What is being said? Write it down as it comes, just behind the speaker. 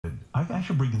I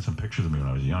should bring in some pictures of me when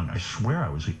I was young. I swear I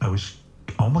was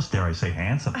almost, dare I say,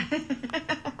 handsome.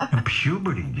 And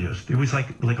puberty it was like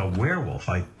a werewolf.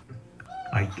 I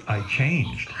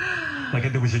changed.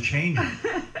 Like there was a change.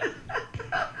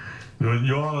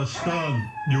 You're a stun.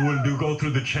 You will go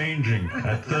through the changing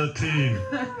at 13.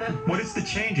 What is the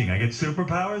changing? I get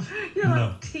superpowers? You're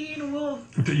like Teen Wolf.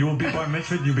 You will be bar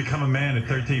mitzvah, you become a man at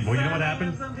 13. Well, you know what happened?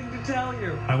 I have something to tell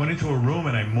you. I went into a room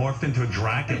and I morphed into a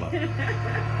Dracula.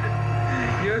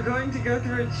 You're going to go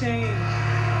through a change.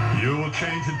 You will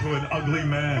change into an ugly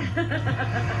man.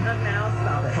 Now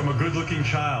stop it. From a good-looking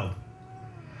child.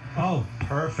 Oh,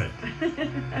 perfect.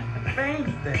 Thanks,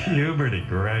 Dad. Puberty,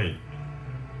 great.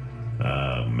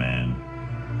 Oh, man.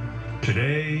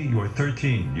 Today, you are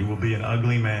 13. You will be an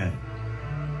ugly man.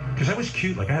 Because I was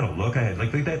cute. Like, I had a look. I had,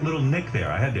 like that little nick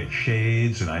there. I had the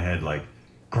shades, and I had, like,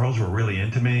 girls were really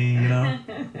into me, you know?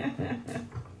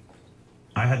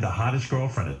 I had the hottest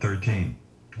girlfriend at 13.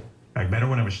 I met her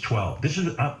when I was 12.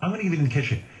 I'm going to get in the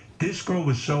kitchen. This girl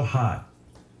was so hot.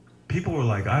 People were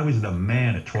like, I was the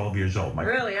man at 12 years old.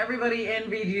 Really? Everybody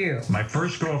envied you. My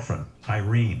first girlfriend,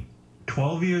 Irene,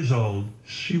 12 years old.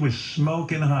 She was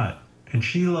smoking hot. And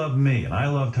she loved me, and I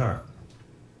loved her.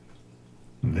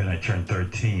 And then I turned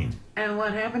 13. And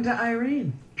what happened to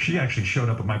Irene? She actually showed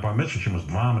up at my bar mitzvah. She was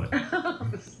vomiting.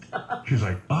 Stop. She was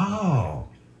like, oh,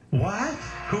 what?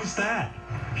 Who's that?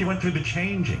 She went through the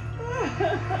changing.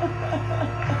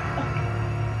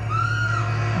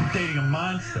 I'm dating a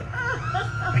monster.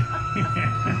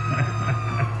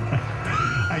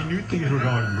 I knew things were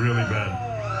going really bad.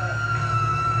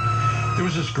 There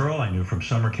was this girl I knew from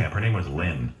summer camp. Her name was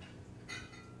Lynn.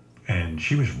 And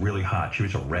she was really hot. She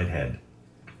was a redhead.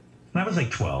 And I was like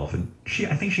 12, and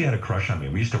I think she had a crush on me.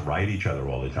 We used to write each other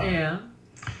all the time. Yeah.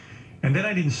 And then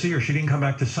I didn't see her. She didn't come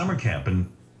back to summer camp. And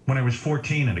when I was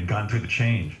 14 and had gone through the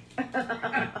change.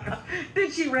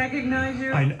 Did she recognize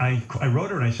you? I wrote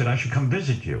her and I said, I should come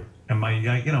visit you. And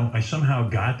I somehow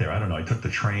got there. I don't know. I took the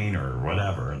train or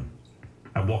whatever. And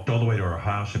I walked all the way to her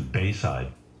house in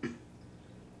Bayside.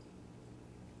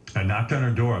 I knocked on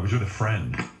her door. I was with a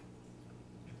friend.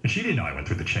 And she didn't know I went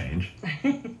through the change.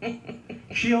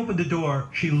 She opened the door,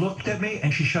 she looked at me,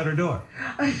 and she shut her door.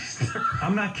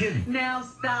 I'm not kidding. Now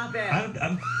stop it.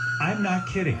 I'm not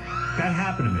kidding. That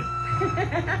happened to me.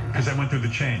 Because I went through the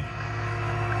change.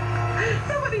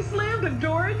 Somebody slammed a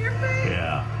door in your face?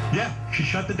 Yeah. Yeah, she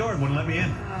shut the door and wouldn't let me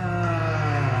in.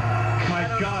 My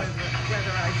God.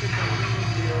 Whether I should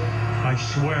believe you. I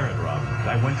swear it, Rob.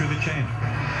 I went through the change.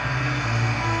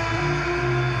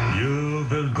 You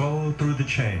will go through the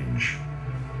change.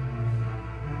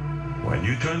 When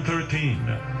you turn 13,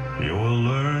 you will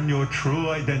learn your true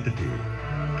identity.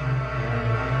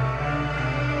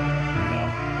 No.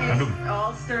 Yes,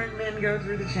 all stern men go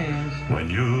through the change. When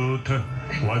you turn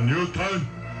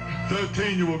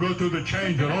 13, you will go through the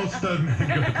change, and all stern men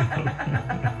go through.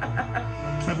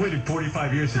 I've waited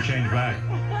 45 years to change back.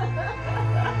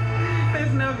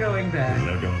 There's no going back. There's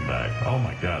no going back. Oh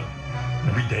my God.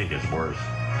 Every day gets worse.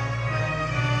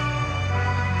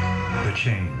 The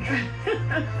change.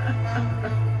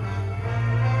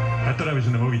 I thought I was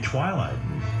in the movie Twilight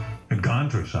and had gone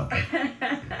through something.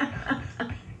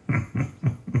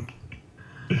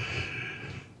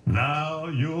 Now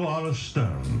you are a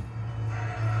stone.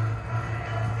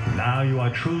 Now you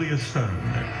are truly a stone.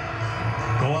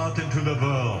 Go out into the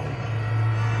world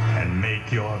and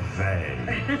make your way.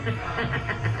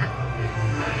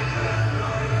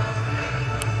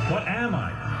 What am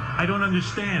I? I don't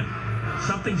understand.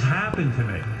 Something's happened to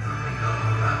me.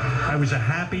 I was a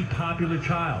happy, popular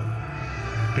child.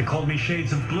 They called me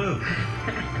Shades of Blue.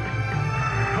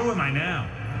 Who am I now?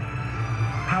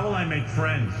 How will I make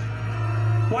friends?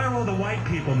 Why are all the white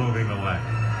people moving away?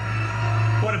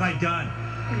 What have I done?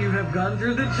 You have gone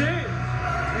through the change.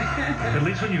 At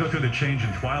least when you go through the change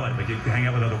in Twilight, like you hang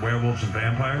out with other werewolves and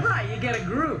vampires. Right, you get a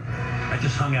group. I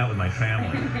just hung out with my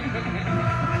family.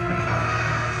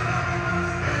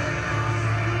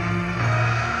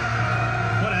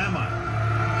 What am I?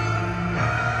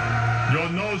 Your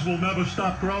nose will never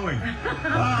stop growing. Oh.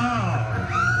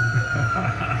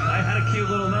 I had a cute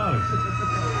little nose.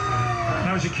 When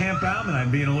I was at Camp Bauman,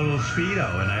 I'd be in a little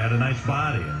Speedo, and I had a nice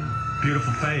body and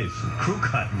beautiful face. And crew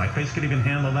cut, and my face could even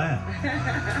handle that.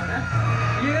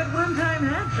 You at one time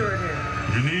had short hair.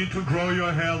 You need to grow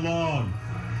your hair long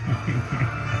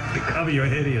to cover your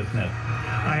hideousness.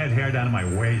 I had hair down to my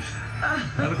waist.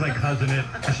 I looked like Cousin It.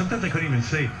 Sometimes I couldn't even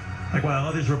see. Like while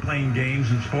others were playing games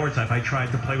and sports, if I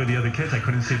tried to play with the other kids, I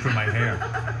couldn't see through my hair.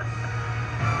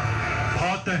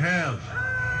 Part the hairs.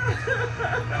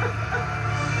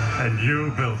 And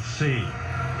you will see.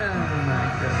 Oh my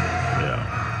goodness. Yeah.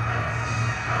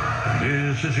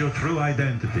 This is your true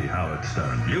identity, Howard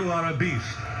Stern. You are a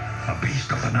beast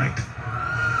of the night.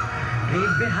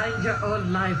 Leave behind your old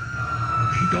life.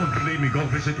 If you don't believe me, go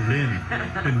visit Lynn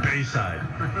in Bayside.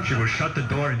 She will shut the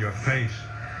door in your face.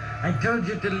 I told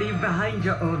you to leave behind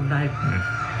your old life.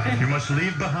 You must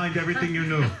leave behind everything you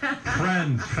knew.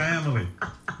 Friends, family,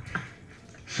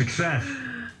 success.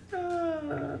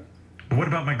 But what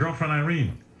about my girlfriend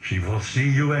Irene? She will see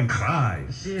you and cry.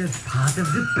 She is part of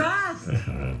the past.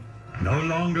 No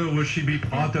longer will she be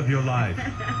part of your life.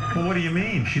 Well, what do you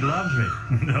mean? She loves me.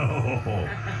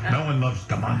 No one loves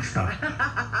the monster.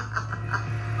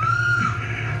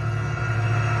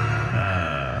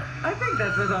 I think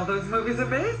that's what all those movies are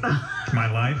based on. My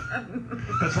life?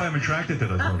 That's why I'm attracted to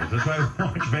those movies. That's why I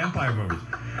watch vampire movies.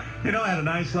 You know, I had a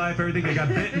nice life, everything. I got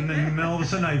bitten, and all of a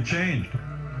sudden I've changed.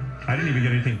 I didn't even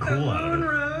get anything cool out of The moon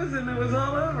it. rose and it was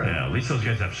all over. Yeah, at least those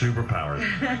guys have superpowers.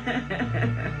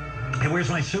 Hey, where's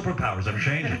my superpowers? I'm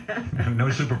changing. I have no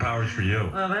superpowers for you.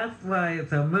 Well, that's why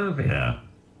it's a movie. Yeah.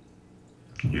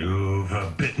 You've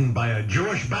bitten by a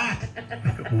Jewish bat.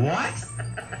 What?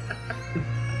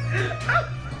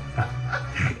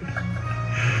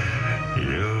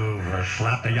 You've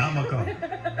slapped a yarmulke.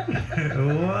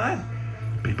 What?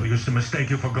 People used to mistake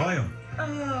you for Goyim.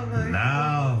 Oh, my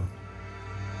Now,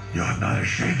 you're not a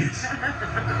shaggy.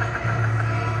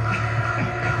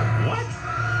 What?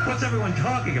 What's everyone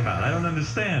talking about? I don't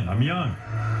understand. I'm young.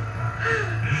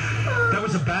 That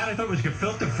was a bat? I thought it was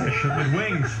gefilte fish with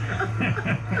wings.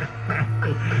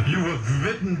 You were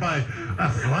bitten by a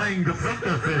flying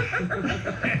gefilte fish.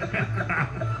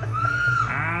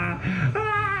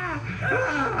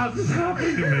 How's this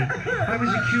happening to me? I was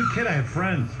a cute kid. I had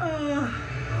friends.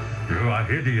 You are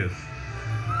hideous.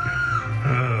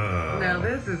 Now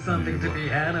this is something to be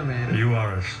animated. You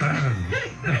are a Stern.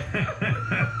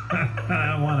 I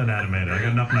don't want an animated. I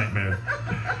got enough nightmares.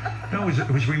 No,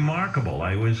 it was remarkable.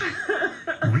 I was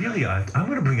really, I'm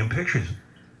going to bring in pictures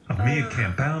of me at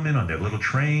Camp Bauman on that little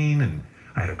train, and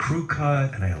I had a crew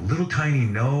cut, and I had a little tiny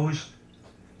nose.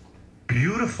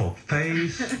 Beautiful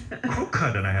face. Crew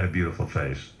cut, and I had a beautiful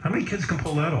face. How many kids can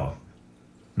pull that off?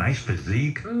 Nice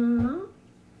physique. Mm-hmm.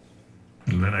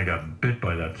 And then I got bit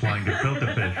by that flying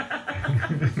gefilte fish.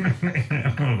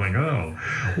 I was like, oh,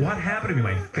 what happened to me?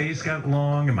 My face got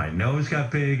long, and my nose got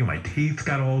big, and my teeth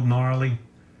got all gnarly.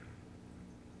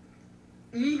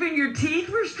 Even your teeth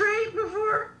were straight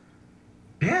before?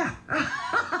 Yeah.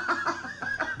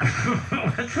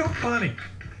 That's so funny.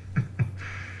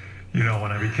 You know,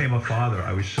 when I became a father,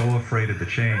 I was so afraid of the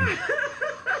change.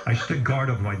 I stood guard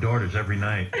over my daughters every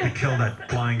night to kill that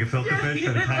flying gefilte fish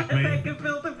that attacked me.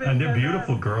 And they're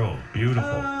beautiful girls, beautiful.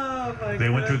 Oh, my They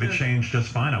went through the goodness. change just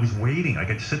fine. I was waiting. I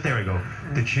could sit there and go,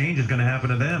 the change is going to happen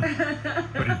to them.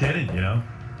 But it didn't, you know.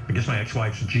 I guess my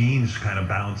ex-wife's genes kind of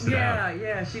balanced it out.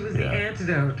 Yeah, she was the Yeah.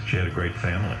 antidote. She had a great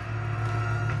family.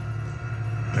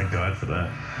 Thank God for that.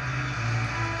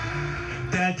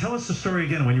 Dad, tell us the story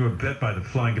again when you were bit by the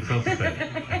flying gefilte fish.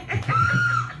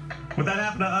 Would that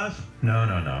happen to us? No.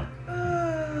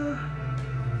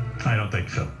 I don't think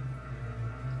so.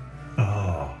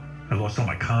 Oh, I lost all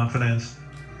my confidence.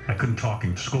 I couldn't talk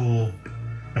in school.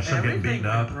 I started getting beaten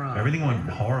up. Everything went wrong. Everything went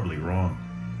horribly wrong.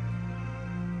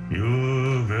 You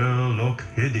will look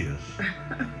hideous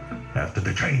after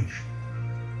the change.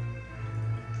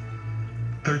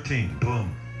 13,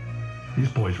 boom. These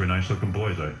boys were nice-looking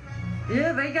boys.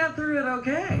 Yeah, they got through it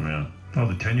okay. Yeah. Oh,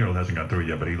 the 10-year-old hasn't got through it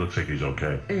yet, but he looks like he's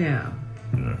okay. Yeah.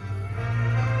 Yeah.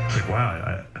 It's like,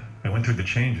 wow, I went through the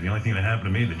change. The only thing that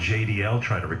happened to me, the JDL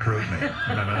tried to recruit me.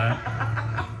 Remember that?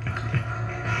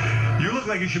 You look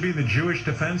like you should be in the Jewish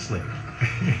Defense League.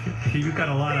 You've got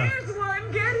a lot of... Here's one,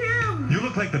 get him! You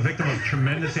look like the victim of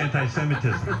tremendous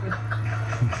anti-Semitism.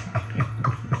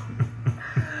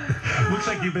 Looks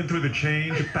like you've been through the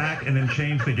change, back, and then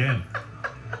changed again.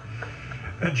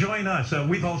 Join us.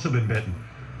 We've also been bitten.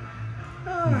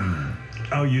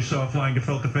 Oh, you saw a flying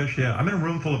gefilte fish? Yeah. I'm in a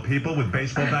room full of people with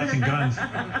baseball bats and guns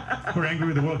who are angry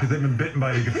with the world because they've been bitten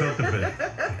by the gefilte fish.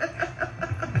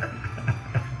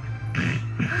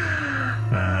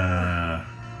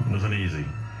 It wasn't easy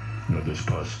with this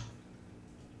puss.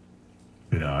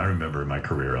 You know, I remember in my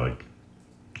career, like,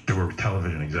 there were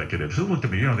television executives who looked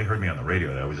at me, you know, they heard me on the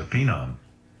radio, that I was a phenom.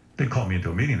 They'd call me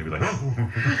into a meeting, they'd be like, oh.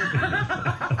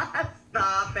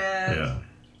 Stop it. Yeah.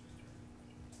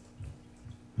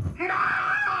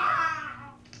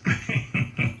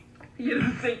 You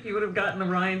didn't think you would have gotten the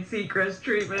Ryan Seacrest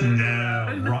treatment?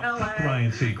 No, fuck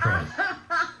Ryan Seacrest.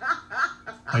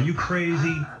 Are you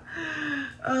crazy?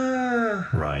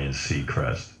 Ryan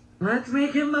Seacrest. Let's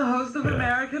make him the host of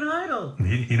American Idol.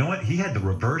 You know what? He had the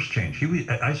reverse change.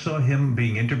 I saw him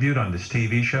being interviewed on this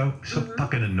TV show. So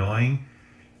fucking annoying.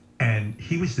 And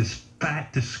he was this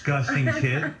fat, disgusting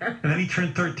kid. And then he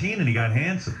turned 13 and he got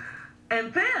handsome.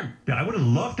 And thin. Yeah, I would have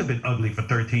loved to have been ugly for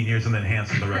 13 years and then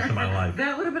handsome the rest of my life.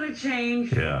 That would have been a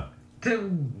change. Yeah.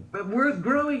 Worth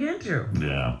growing into.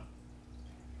 Yeah.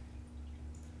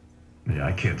 Yeah,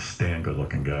 I can't stand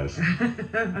good-looking guys.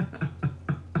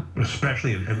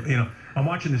 Especially, you know, I'm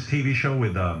watching this TV show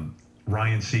with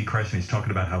Ryan Seacrest, and he's talking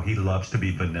about how he loves to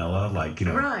be vanilla, like, you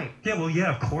know. Right. Yeah, well,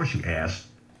 yeah, of course, you ass.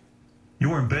 You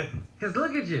weren't bitten. Because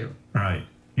look at you. Right.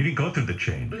 You didn't go through the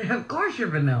change. Of course you're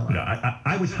vanilla. Yeah,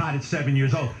 I was hot at 7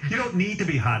 years old. You don't need to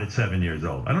be hot at 7 years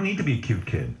old. I don't need to be a cute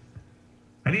kid.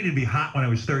 I needed to be hot when I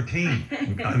was 13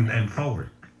 and forward.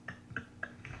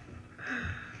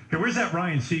 Hey, where's that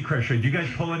Ryan Seacrest show? Did you guys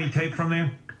pull any tape from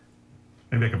there?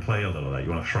 Maybe I can play a little of that. You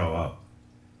want to throw up?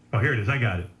 Oh, here it is. I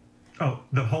got it. Oh,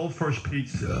 the whole first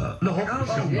piece. The whole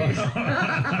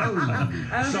I don't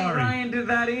think Ryan did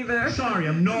that either. Sorry,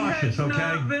 I'm nauseous, okay?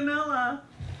 Not vanilla.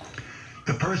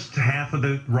 The first half of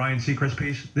the Ryan Seacrest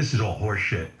piece, this is all horse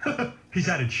shit. He's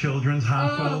at a children's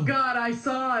hospital. Oh, God, I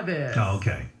saw this. Oh,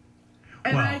 okay.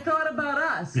 And well, I thought about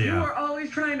us. Yeah. You were always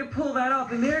trying to pull that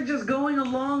off, and they're just going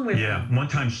along with it. Yeah. One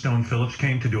time Stone Phillips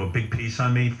came to do a big piece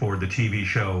on me for the TV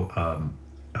show.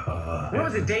 What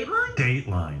was it, Dateline?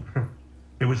 Dateline.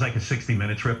 It was like a 60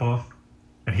 Minutes ripoff.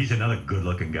 And he's another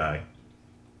good-looking guy.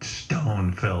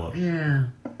 Stone Phillips. Yeah.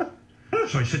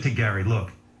 So I said to Gary,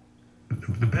 look,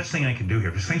 the best thing I can do here,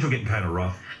 because things were getting kind of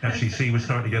rough. FCC was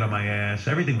starting to get on my ass.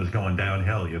 Everything was going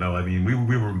downhill, you know. I mean, we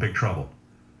were in big trouble.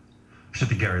 I said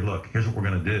to Gary, look, here's what we're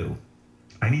going to do.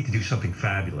 I need to do something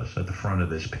fabulous at the front of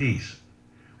this piece.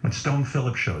 When Stone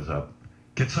Phillips shows up,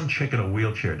 get some chick in a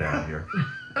wheelchair down here,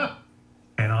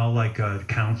 and I'll, like,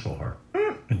 counsel her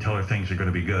and tell her things are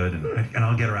going to be good, and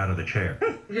I'll get her out of the chair.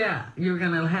 Yeah, you were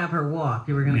going to have her walk.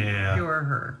 You were going to cure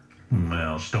her.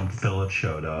 Well, Stone Phillips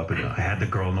showed up, and I had the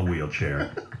girl in the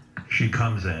wheelchair. She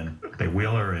comes in. They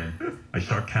wheel her in. I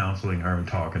start counseling her and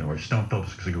talking to her. Stone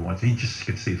Phillips is like, once he just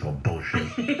could see it's all bullshit.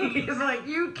 He's like,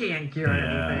 you can't cure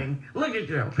anything. Look at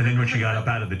you. And then when she got up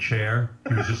out of the chair,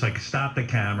 he was just like, stop the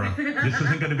camera. This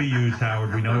isn't going to be used,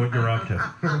 Howard. We know what you're up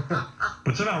to.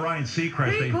 But somehow Ryan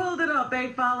Seacrest... He pulled it up. They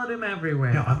followed him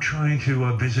everywhere. Yeah, I'm trying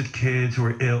to visit kids who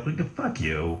are ill. Like, fuck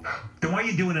you. Then why are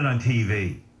you doing it on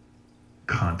TV?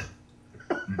 Cunt.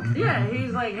 Yeah,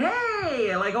 he's like,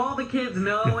 hey, like all the kids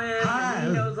know him. Hi.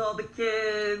 He knows all the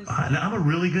kids. I'm a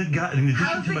really good guy.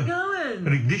 How's it going?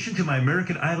 In addition to my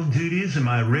American Idol duties and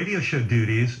my radio show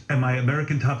duties and my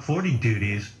American Top 40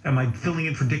 duties and my filling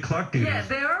in for Dick Clark duties. Yeah,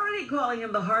 they're already calling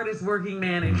him the hardest working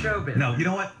man in show business. No, you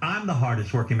know what? I'm the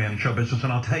hardest working man in show business,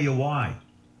 and I'll tell you why.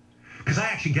 Because I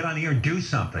actually get on the air and do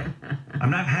something.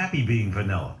 I'm not happy being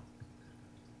vanilla.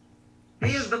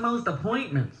 He has the most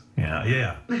appointments.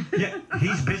 Yeah.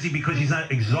 He's busy because he's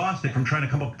not exhausted from trying to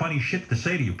come up with funny shit to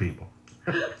say to you people.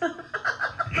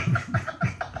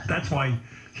 That's why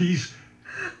he's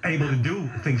able to do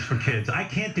things for kids. I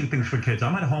can't do things for kids.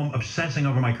 I'm at home obsessing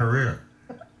over my career.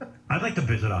 I'd like to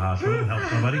visit a hospital and help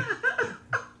somebody.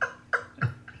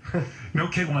 No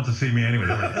kid wants to see me anyway.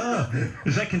 They're like, oh,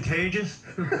 is that contagious?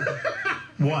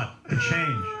 What? The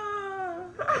change.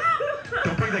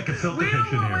 Don't bring that gefilte We fish don't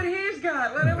in know here. what he's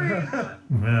got. Whatever he's got.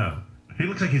 Yeah. He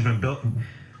looks like he's been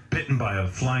bitten by a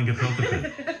flying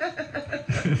gefilte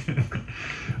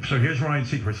fish. So here's Ryan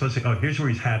Seacrest. Let's see. Oh, here's where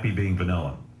he's happy being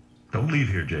vanilla. Don't leave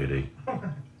here, JD.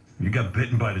 You got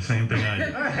bitten by the same thing I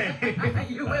did.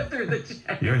 You went through the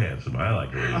check. You're handsome. I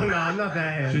like it. Oh, no, I'm not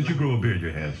that handsome. Since you grew a beard,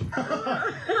 you're handsome.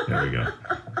 There we go.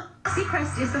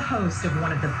 Seacrest is the host of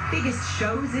one of the biggest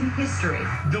shows in history,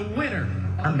 The winner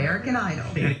American Idol.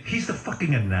 He's the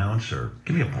fucking announcer.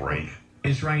 Give me a break.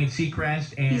 is Ryan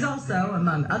Seacrest, and He's also,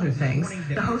 among other things,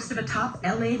 the host of a top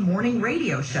LA morning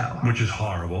radio show. Which is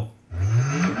horrible.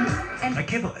 And I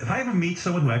can't believe, if I ever meet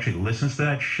someone who actually listens to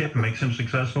that shit and makes him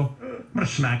successful, I'm going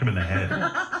to smack him in the head.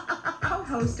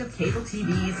 co-host of cable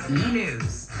TV's E!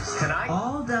 News. tonight,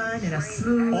 All done in a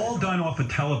smooth... All done off a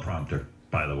teleprompter,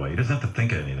 by the way. He doesn't have to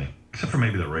think of anything, except for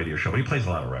maybe the radio show. But he plays a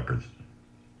lot of records.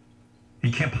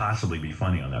 He can't possibly be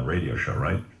funny on that radio show,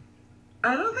 right?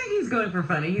 I don't think he's going for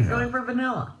funny. He's going for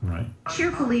vanilla. Right.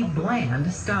 cheerfully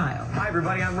bland style. Hi,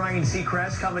 everybody. I'm Ryan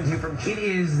Seacrest coming to you from It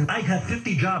Is. I have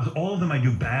 50 jobs. All of them I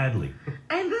do badly.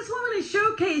 And this woman is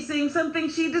showcasing something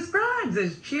she describes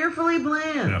as cheerfully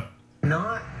bland. Yeah.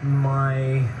 Not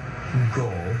my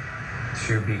goal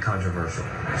to be controversial.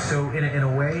 So in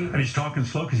a way, And he's talking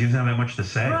slow because he doesn't have that much to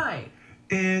say. Right.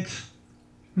 It's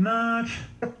not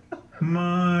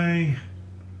my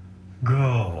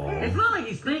Go. It's not like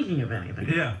he's thinking of anything.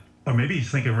 Yeah. Or maybe he's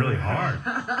thinking really hard.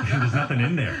 There's nothing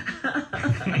in there.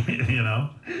 You know?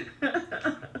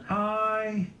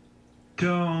 I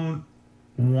don't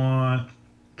want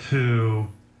to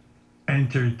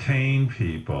entertain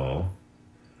people.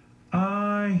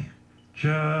 I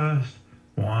just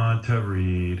want to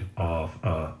read off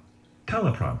a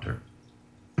teleprompter.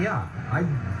 Yeah, I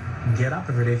get up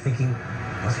every day thinking,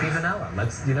 let's be vanilla.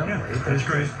 Let's, you know, Yeah, that's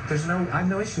great. I have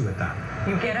no issue with that.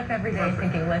 You get up every day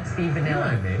thinking, let's be You know what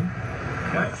I vanilla. mean?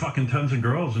 Yeah, fucking tons of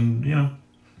girls, and you know,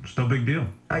 it's no big deal.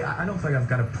 I don't think I've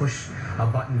got to push a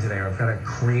button today, or I've got to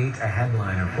create a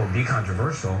headline or be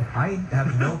controversial. I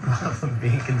have no problem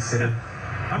being considered.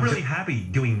 I'm really happy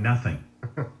doing nothing.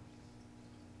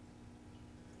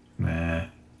 Nah.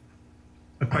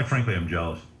 But quite frankly, I'm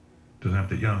jealous. Doesn't have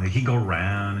to, you know, he can go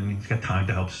around and he's got time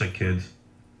to help sick kids.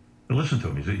 But listen to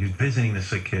him. He's visiting the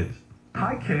sick kids.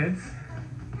 Hi, kids.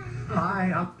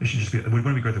 Hi. It should just be, we're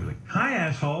going to be great. Like, hi,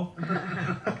 asshole.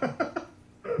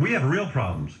 We have real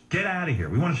problems. Get out of here.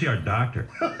 We want to see our doctor.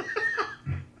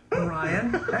 Ryan.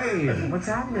 Hey, what's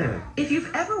happening? If you've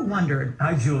ever wondered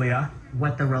Hi, Julia.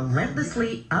 what the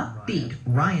relentlessly upbeat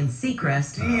Ryan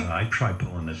Seacrest I tried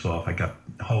pulling this off. I got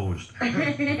hosed.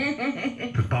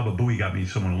 Because Baba Booey got me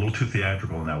someone a little too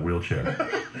theatrical in that wheelchair.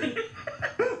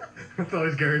 It's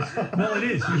always Gary's. Well, it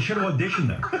is. You should have auditioned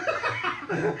them.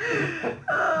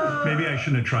 Maybe I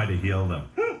shouldn't have tried to heal them.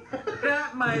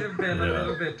 That might have been a Yeah.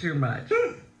 little bit too much.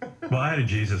 Well, I had a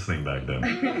Jesus thing back then.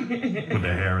 With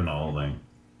the hair and the whole thing.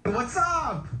 What's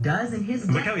up? does in his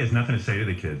Look how he has nothing to say to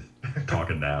the kids.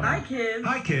 Talking down. Hi, kids.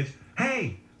 Hi, kids.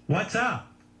 Hey, what's up?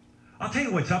 I'll tell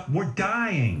you what's up. We're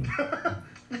dying.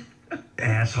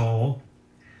 Asshole.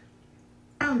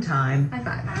 downtime. High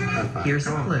five. Here's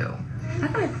a clue.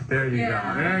 There you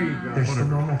Yeah. go. There you go. They're still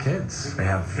normal kids. They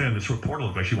have. Man, this reporter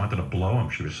looked like she wanted to blow him.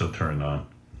 She was so turned on.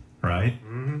 Right?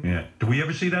 Mm-hmm. Yeah. Do we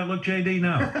ever see that look, JD?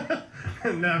 No.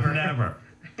 Never. Never.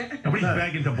 Nobody's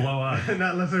begging to blow us.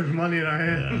 Not unless there's money in our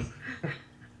hands.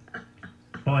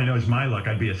 All I know is my luck.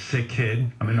 I'd be a sick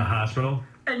kid. I'm in the hospital.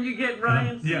 And you get And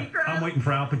Ryan yeah, Seacrest? I'm waiting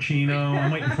for Al Pacino.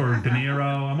 I'm waiting for De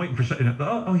Niro. I'm waiting for...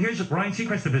 here's Ryan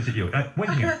Seacrest to visit you. Wait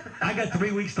here. I got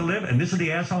 3 weeks to live, and this is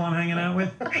the asshole I'm hanging out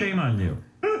with? Shame on you.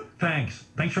 Thanks.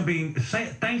 Thanks for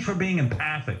being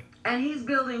empathic. And he's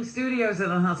building studios in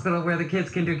a hospital where the kids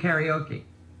can do karaoke.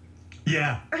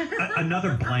 Yeah.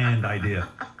 Another bland idea.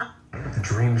 The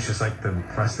dream's just like the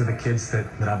rest of the kids that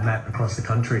I've met across the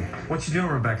country. What you doing,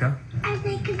 Rebecca? I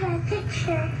think of my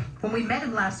picture. When we met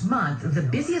him last month, the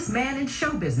busiest man in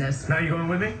show business Now you going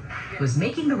with me? was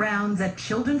making the rounds at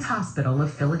Children's Hospital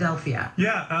of Philadelphia.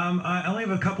 Yeah, I only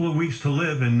have a couple of weeks to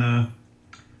live, and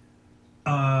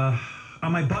on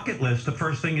my bucket list, the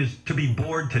first thing is to be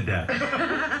bored to death.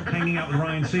 Hanging out with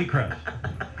Ryan Seacrest.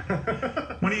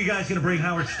 When are you guys going to bring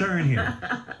Howard Stern here?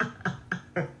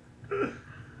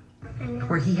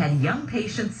 Where he had young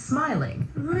patients smiling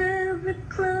A little bit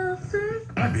closer.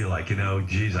 I'd be like,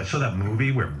 geez, I saw that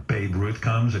movie where Babe Ruth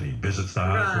comes and he visits the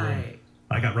hospital. Right.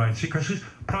 I got Ryan Seacrest, who's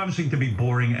promising to be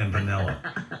boring and vanilla.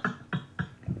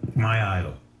 My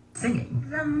idol.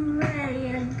 singing. I'm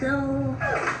ready to go.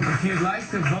 If you'd like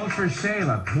to vote for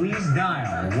Shayla, please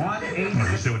dial 1-8. Well,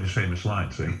 he's doing his famous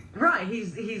line, see? Right,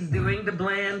 he's doing the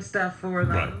bland stuff for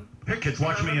them. Right. Here, kids,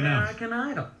 watch from me announce. American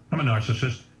Idol. I'm a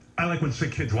narcissist. I like when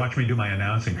sick kids watch me do my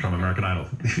announcing from American Idol.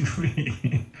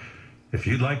 If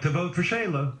you'd like to vote for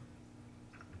Shayla.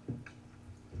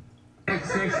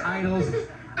 6 idols.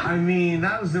 I mean,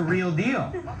 that was the real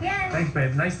deal. Yes. Thanks,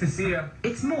 babe. Nice to see you.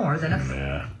 It's more than a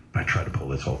Yeah, I try to pull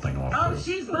this whole thing off. Oh, too.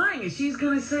 she's buying it. She's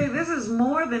going to say this is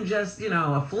more than just,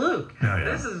 a fluke. Oh,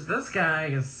 yeah. This guy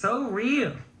is so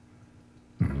real.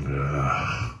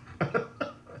 Ugh.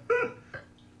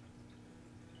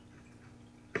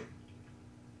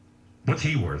 What's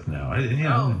he worth now?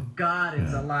 Oh, God,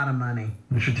 it's a lot of money.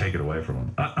 We should take it away from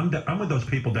him. I'm with those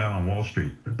people down on Wall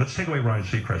Street. Let's take away Ryan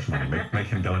Seacrest's money. Make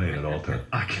him donate it all to.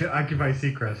 Occupy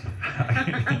Seacrest.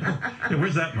 Yeah,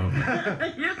 where's that movie?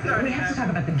 You're We starting have to talk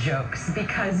about the jokes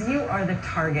because you are the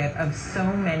target of so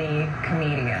many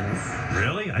comedians.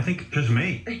 Really? I think just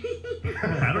me.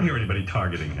 I don't hear anybody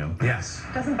targeting him. Yes.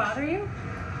 Doesn't bother you?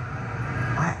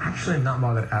 I actually am not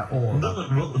bothered at all.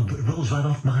 Rolls right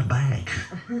off my back.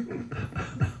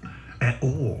 At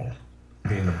all.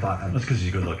 Being the butt of That's because he's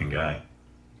a good-looking guy.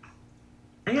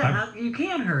 Yeah, you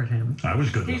can't hurt him. I was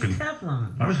He's good-looking.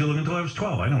 Teflon. I was good-looking until I was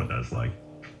 12. I know what that's like.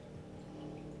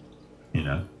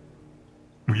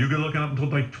 Were you good-looking up until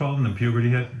like 12 and then puberty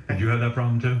hit? Did you have that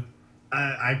problem too?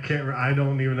 I can't. I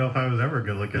don't even know if I was ever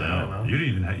good looking. I don't know. You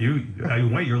didn't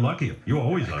even. Wait, you're lucky. You were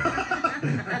always lucky.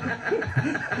 When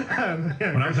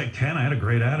I was like 10, I had a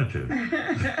great attitude. Oh, yeah.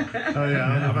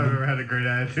 I don't know if I've ever had a great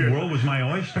attitude. The world was my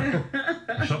oyster.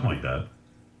 Something like that.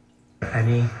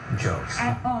 Any jokes?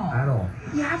 At all. At all.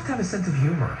 You have to have a sense of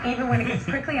humor. Even when it gets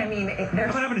prickly, I mean, How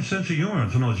there's about having a sense of humor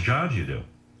on some of those jobs you do?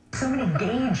 so many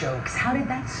gay jokes. How did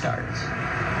that start?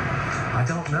 I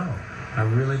don't know. I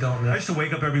really don't know. I used to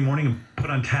wake up every morning and put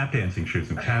on tap dancing shoes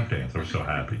and tap dance. I was so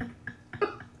happy.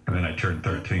 And then I turned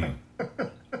 13.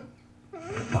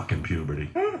 Fucking puberty.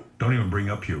 Don't even bring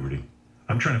up puberty.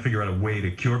 I'm trying to figure out a way to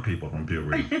cure people from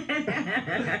puberty.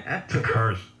 It's a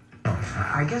curse.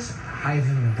 I guess I've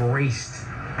embraced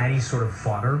any sort of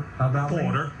fodder about me.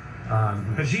 Fodder?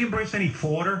 Has he embraced any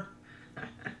fodder?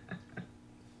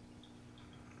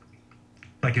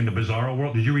 Like in the Bizarro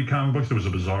world? Did you read comic books? There was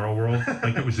a Bizarro world?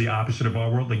 Like it was the opposite of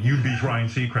our world? Like you'd be Ryan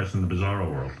Seacrest in the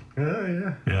Bizarro world. Oh,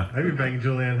 yeah. Yeah. I'd be banging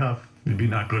Julianne Hough. You'd be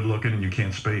not good looking and you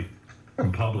can't speak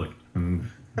in public.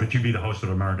 But you'd be the host of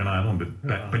American Idol,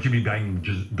 but you'd be banging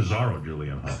Bizarro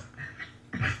Julianne Hough.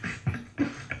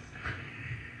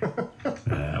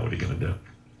 What are you going to do?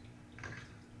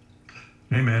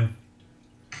 Hey, man.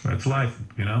 That's life,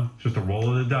 you know? It's just a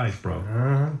roll of the dice, bro.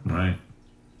 Right?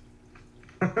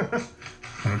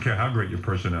 I don't care how great your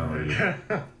personality is.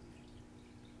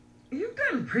 You've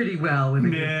done pretty well with a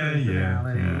good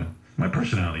personality. Yeah. My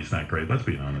personality's not great, let's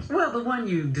be honest. Well, the one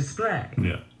you display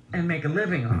Yeah. and make a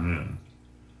living on.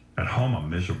 Yeah. At home, I'm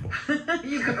miserable.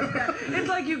 You go back. It's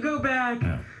like you go back.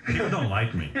 Yeah. People don't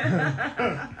like me.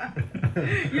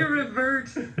 You revert.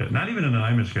 Yeah, not even in an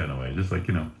Amish kind of way. Just like,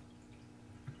 you know,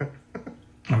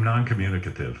 I'm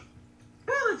non-communicative.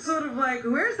 Well, it's sort of like,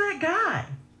 where's that guy?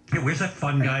 Yeah, where's that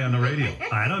fun guy on the radio?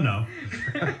 I don't know.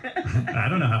 I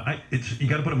don't know how. You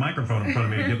got to put a microphone in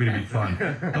front of me to get me to be fun.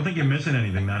 Don't think you're missing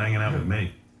anything not hanging out with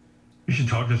me. You should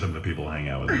talk to some of the people who hang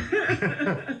out with me.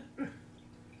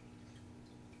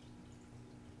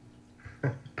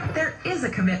 There is a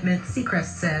commitment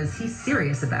Seacrest says he's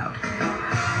serious about.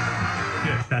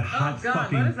 Yeah, that hot Oh, God,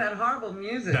 fucking... what is that horrible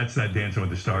music? That's that Dancing with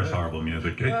the Stars horrible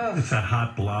music. It's that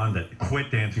hot blonde that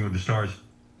quit Dancing with the Stars.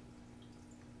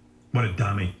 What a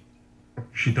dummy.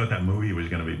 She thought that movie was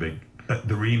going to be big.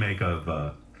 The remake of...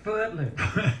 Footloose.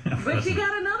 But she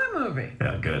got another movie.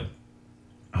 Yeah, good.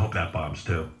 I hope that bombs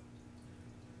too.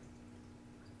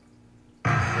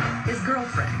 His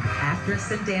girlfriend, actress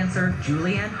and dancer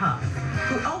Julianne Hough,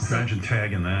 who also... Imagine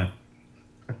tagging that.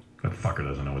 That fucker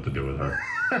doesn't know what to do with her.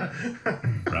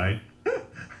 Right?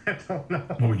 I don't know.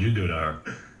 What would you do to her?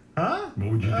 Huh?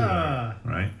 What would you do to her?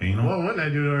 Right? Anal? What wouldn't I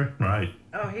do to her? Right.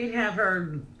 Oh, he'd have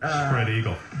her Spread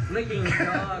eagle. licking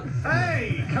dogs.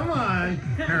 Hey, come on.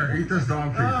 Here, eat this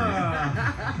dog pieces.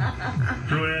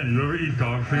 Julianne, you ever eat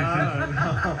dog pieces?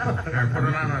 Here,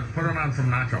 put it on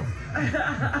some nachos.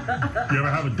 You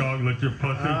ever have a dog lick your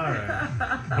pussy? All right.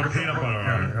 Put peanut butter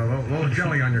on it. A little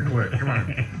jelly on your clit. Come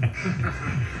on.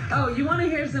 Oh, you want to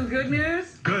hear some good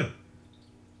news? Good.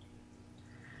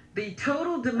 The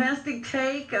total domestic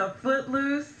take of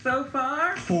Footloose so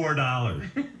far? $4.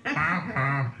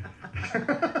 Yeah,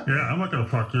 I'm not gonna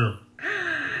fuck you.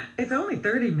 It's only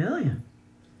 $30 million.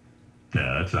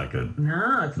 Yeah, that's not good.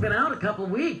 No, it's been out a couple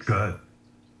weeks. Good.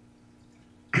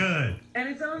 Good. And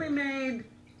it's only made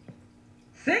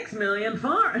 $6 million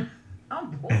foreign. Oh,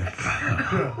 boy.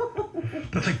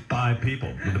 That's like 5 people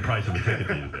with the price of a ticket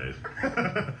these days.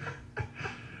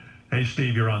 Hey,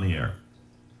 Steve, you're on the air.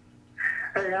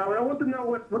 Hey, Alan, I want to know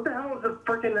what the hell is a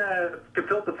freaking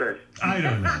gefilte fish? I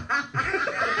don't know.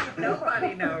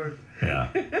 Nobody knows. Yeah.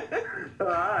 All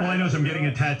I know is I'm getting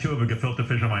a tattoo of a gefilte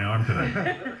fish on my arm today.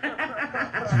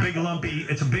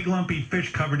 It's a big lumpy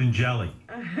fish covered in jelly.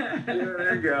 Yeah,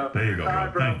 there you go. There you go, All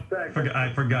bro. right, bro. Thanks.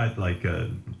 I forgot, like,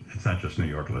 it's not just New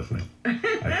York listening.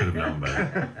 I should have known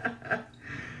better.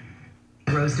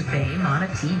 rose to fame on a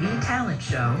TV talent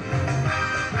show,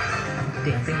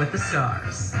 Dancing with the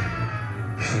Stars.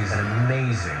 She's an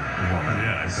amazing woman.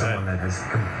 Yeah, I someone that has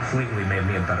completely made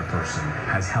me a better person,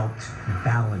 has helped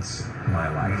balance my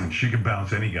life. She could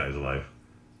balance any guy's life.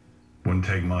 Wouldn't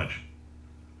take much.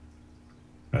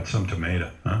 That's some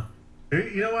tomato, huh?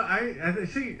 You know what?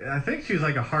 I think she's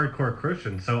like a hardcore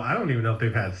Christian, so I don't even know if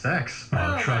they've had sex.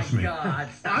 Oh, trust me. God,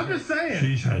 I'm just saying.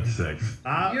 She's had sex.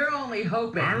 you're only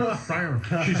hoping. I'm just saying.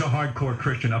 She's a hardcore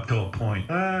Christian up till a point.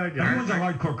 Everyone's a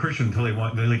hardcore Christian until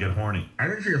they get horny. I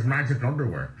think she has magic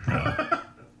underwear.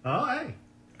 Oh, hey.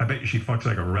 I bet you she fucks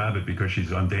like a rabbit because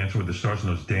she's on Dancing with the Stars,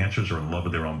 and those dancers are in love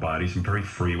with their own bodies and very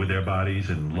free with their bodies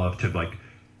and love to, like,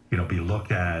 you know, be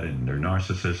looked at, and they're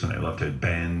narcissists and they love to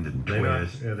bend and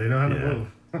twist. They know how to move.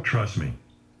 Trust me.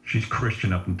 She's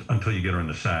Christian up until you get her in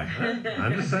the sack.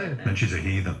 I'm just saying. Then she's a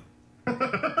heathen.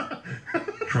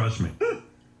 Trust me.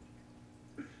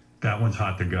 That one's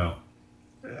hot to go.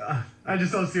 I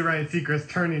just don't see Ryan Seacrest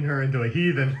turning her into a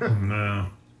heathen. No.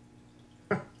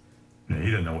 Yeah,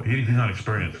 he doesn't know. He's not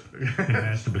experienced in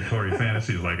masturbatory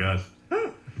fantasies like us.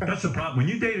 That's the problem. When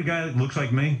you date a guy that looks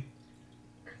like me,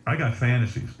 I got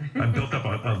fantasies. I built up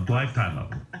a lifetime of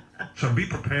them. So be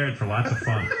prepared for lots of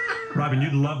fun. Robin,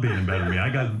 you'd love being in bed with me. I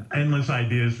got endless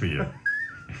ideas for you.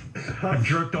 I've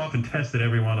jerked off and tested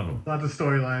every one of them. Lots of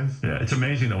storylines. Yeah, it's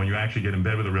amazing though when you actually get in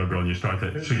bed with a real girl and you start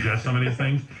to suggest some of these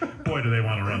things. Boy, do they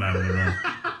want to run out of the room.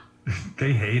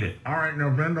 They hate it. All right, now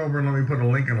bend over and let me put a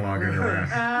Lincoln log in your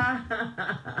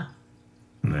ass.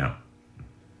 Yeah.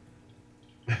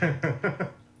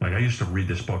 Like I used to read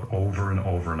this book over and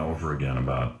over and over again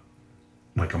about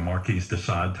like a Marquise de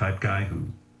Sade type guy who,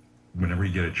 whenever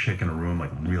he'd get a chick in a room,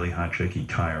 like a really hot chick, he'd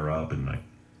tie her up and like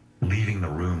leaving the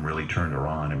room really turned her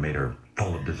on and made her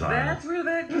full of desire. That's where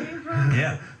that came from?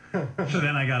 Yeah. So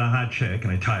then I got a hot chick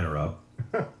and I tied her up.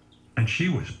 And she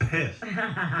was pissed.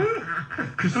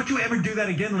 Because don't you ever do that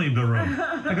again, leave the room.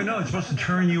 I go, no, it's supposed to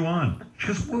turn you on. She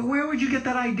goes, well, where would you get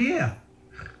that idea?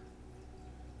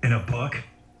 In a book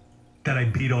that I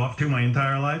beat off to my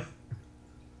entire life?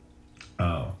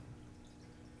 Oh.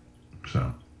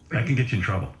 So, that can get you in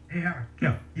trouble. Hey, Howard.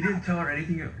 Yeah. You didn't tell her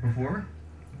anything before?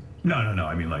 No.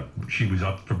 I mean, like, she was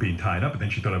up for being tied up, and then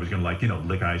she thought I was going to, like,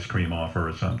 lick ice cream off her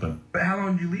or something. But how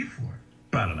long did you leave for?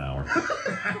 About an hour.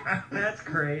 That's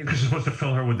crazy. Because it's supposed to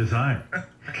fill her with desire.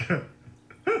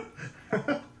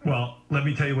 Well, let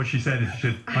me tell you what she said. She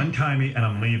said, untie me and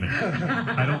I'm leaving.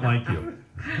 I don't like you.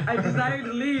 I decided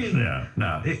to leave. Yeah,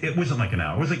 no, it wasn't like an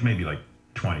hour. It was like maybe like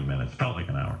 20 minutes. Felt like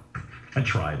an hour. I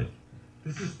tried it.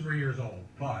 This is 3 years old,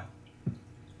 but...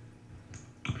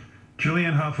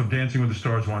 Julianne Hough of Dancing with the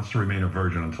Stars wants to remain a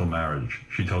virgin until marriage.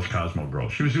 She tells Cosmo Girl.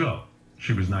 She was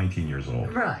 19 years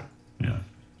old. Right. Yeah.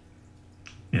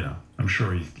 I'm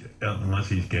sure he's, unless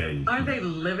he's gay. Aren't they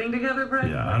living together, Brett?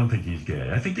 Yeah, I don't think he's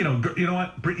gay. I think, you know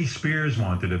what? Britney Spears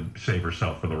wanted to save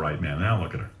herself for the right man. Now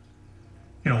look at her.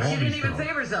 All She these didn't even girls.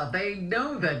 save herself. They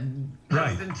know that Right.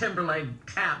 Justin Timberlake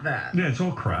tapped that. Yeah, it's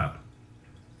all crap.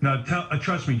 Now,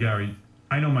 trust me, Gary.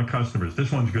 I know my customers.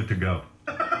 This one's good to go.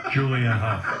 Julianne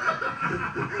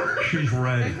Hough. She's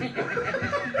ready.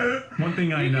 One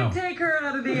thing I know. You can take her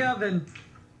out of the oven.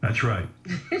 That's right.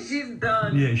 She's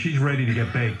done. Yeah, she's ready to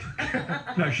get baked.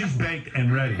 No, she's baked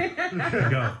and ready to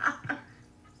go.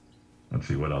 Let's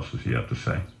see, what else does he have to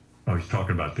say? Oh, he's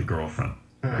talking about the girlfriend.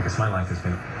 Because my life has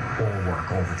been all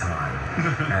work all the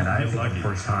time. And I think for the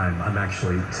first time, I'm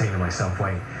actually saying to myself,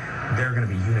 wait, there are going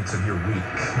to be units of your week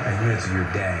and units of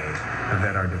your day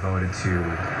that are devoted to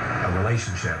a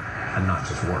relationship and not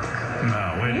just work.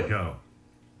 No, way to go.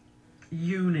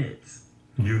 Units.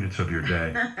 Units of your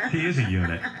day. He is a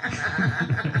unit.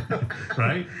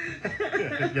 Right?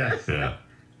 Yes. Yeah.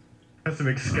 That's a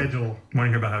big schedule. Want to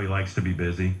hear about how he likes to be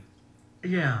busy?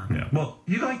 Yeah. Yeah. Well,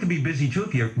 you like to be busy too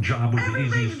if your job was the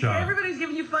easiest job. Everybody's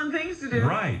giving you fun things to do.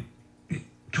 Right.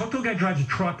 Talk to a guy who drives a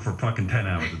truck for fucking 10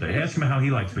 hours a day. Ask him how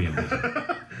he likes being busy.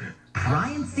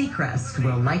 Ryan Seacrest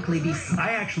will likely be...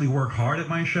 I actually work hard at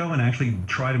my show and actually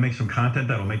try to make some content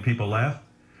that'll make people laugh.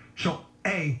 So,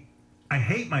 I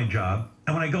hate my job,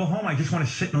 and when I go home, I just want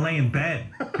to sit and lay in bed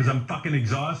because I'm fucking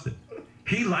exhausted.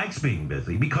 He likes being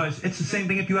busy because it's the same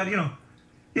thing if you had,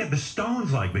 the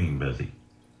Stones like being busy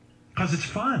because it's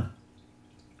fun.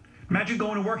 Imagine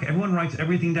going to work. Everyone writes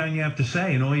everything down you have to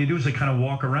say, and all you do is kind of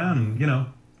walk around and,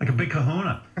 like a big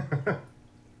kahuna.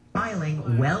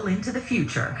 Smiling well into the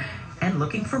future and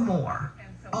looking for more.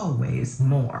 Always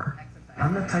more.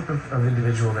 I'm the type of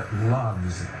individual that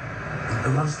loves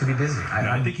to be busy.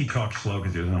 I think he talks slow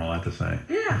because he doesn't have a lot to say.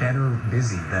 Yeah. Better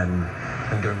busy than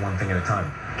doing one thing at a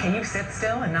time. Can you sit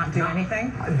still and not do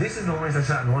anything? This is the only time I've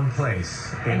sat in one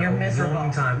place. And you're a miserable.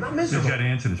 long time. Not He's miserable. got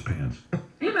ants in his pants.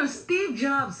 Steve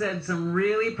Jobs said some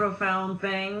really profound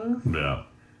things. Yeah.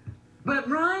 But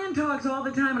Ryan talks all the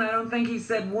time, and I don't think he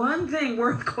said one thing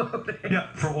worth quoting.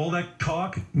 Yeah, for all that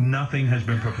talk, nothing has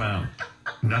been profound.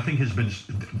 Nothing has been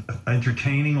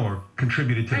entertaining or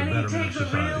contributed to the And he betterment of takes a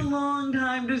society. real long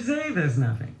time to say there's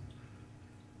nothing.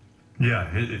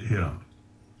 Yeah,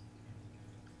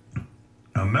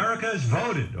 America has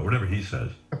voted, or whatever he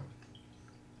says.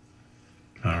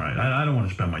 All right, I don't want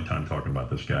to spend my time talking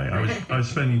about this guy. I was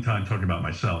spending time talking about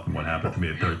myself and what happened to me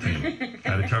at 13. I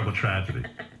had a terrible tragedy.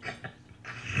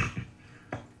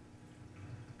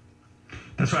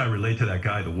 That's why I relate to that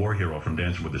guy, the war hero from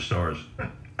Dancing with the Stars.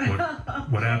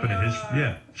 What happened to his...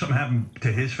 Yeah, something happened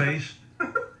to his face,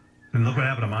 and look what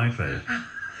happened to my face.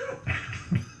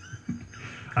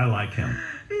 I like him.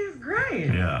 He's great.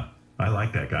 Yeah, I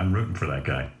like that guy. I'm rooting for that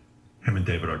guy. Him and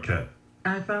David Arquette.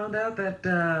 I found out that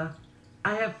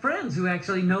I have friends who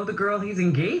actually know the girl he's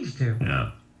engaged to.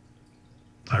 Yeah.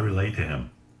 I relate to him.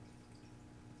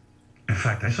 In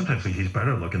fact, I sometimes think he's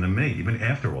better looking than me, even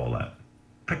after all that.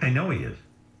 In fact, I know he is.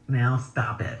 Now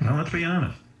stop it. Now, let's be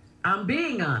honest. I'm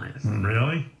being honest.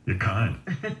 Really? You're kind.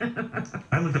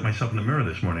 I looked at myself in the mirror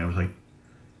this morning. I was like,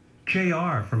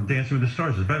 JR from Dancing with the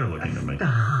Stars is better looking than me.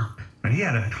 Stop. And he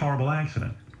had a horrible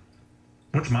accident.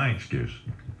 What's my excuse?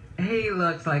 He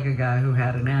looks like a guy who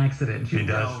had an accident. You He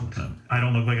does. don't. I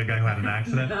don't look like a guy who had an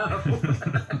accident? No.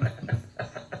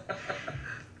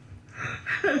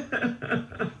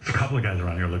 There's a couple of guys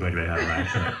around here look like they had an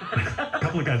accident. A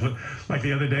couple of guys look like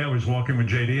the other day I was walking with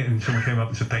JD and someone came up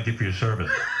and said, "Thank you for your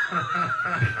service."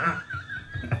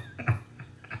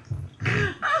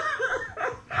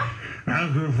 I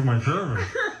was doing it for my service.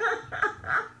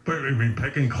 But I mean,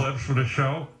 picking clips for the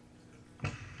show?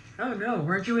 Oh no,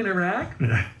 weren't you in Iraq?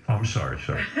 Yeah. Oh, I'm sorry,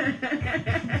 sir.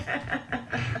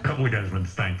 A couple of guys have been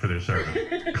thanked for their service,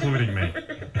 including me.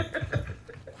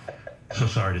 So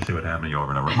sorry to see what happened to you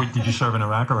over in Iraq. Wait, did you serve in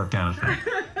Iraq or Afghanistan?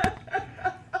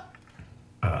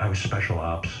 I was special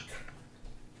ops.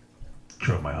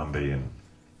 Drove my Humvee and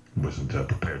wasn't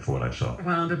prepared for what I saw.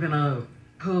 Wound up in a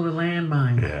pool of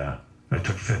landmines. Yeah. I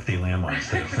took 50 landmines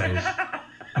to the face.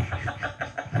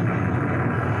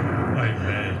 Like,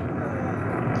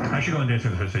 man. I should go on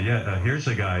Dancing with the Stars and say, yeah, here's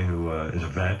a guy who is a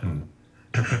vet and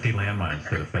took 50 landmines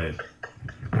to the face.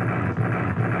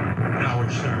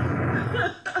 Howard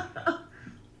Stern.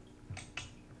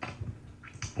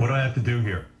 What do I have to do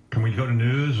here? Can we go to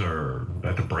news or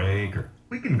at the break? Or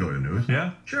We can go to news.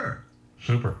 yeah? Sure.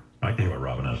 Super. I can hear what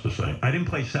Robin has to say. I didn't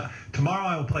play... Tomorrow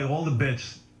I will play all the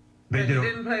bits. They That did you a-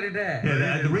 didn't play today.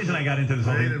 Yeah, the reason I got into this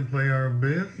whole They thing... didn't play our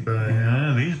bits, but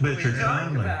Yeah, these bits are Talk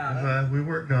timely. about it. we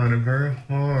worked on it very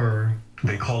hard.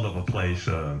 They called up a place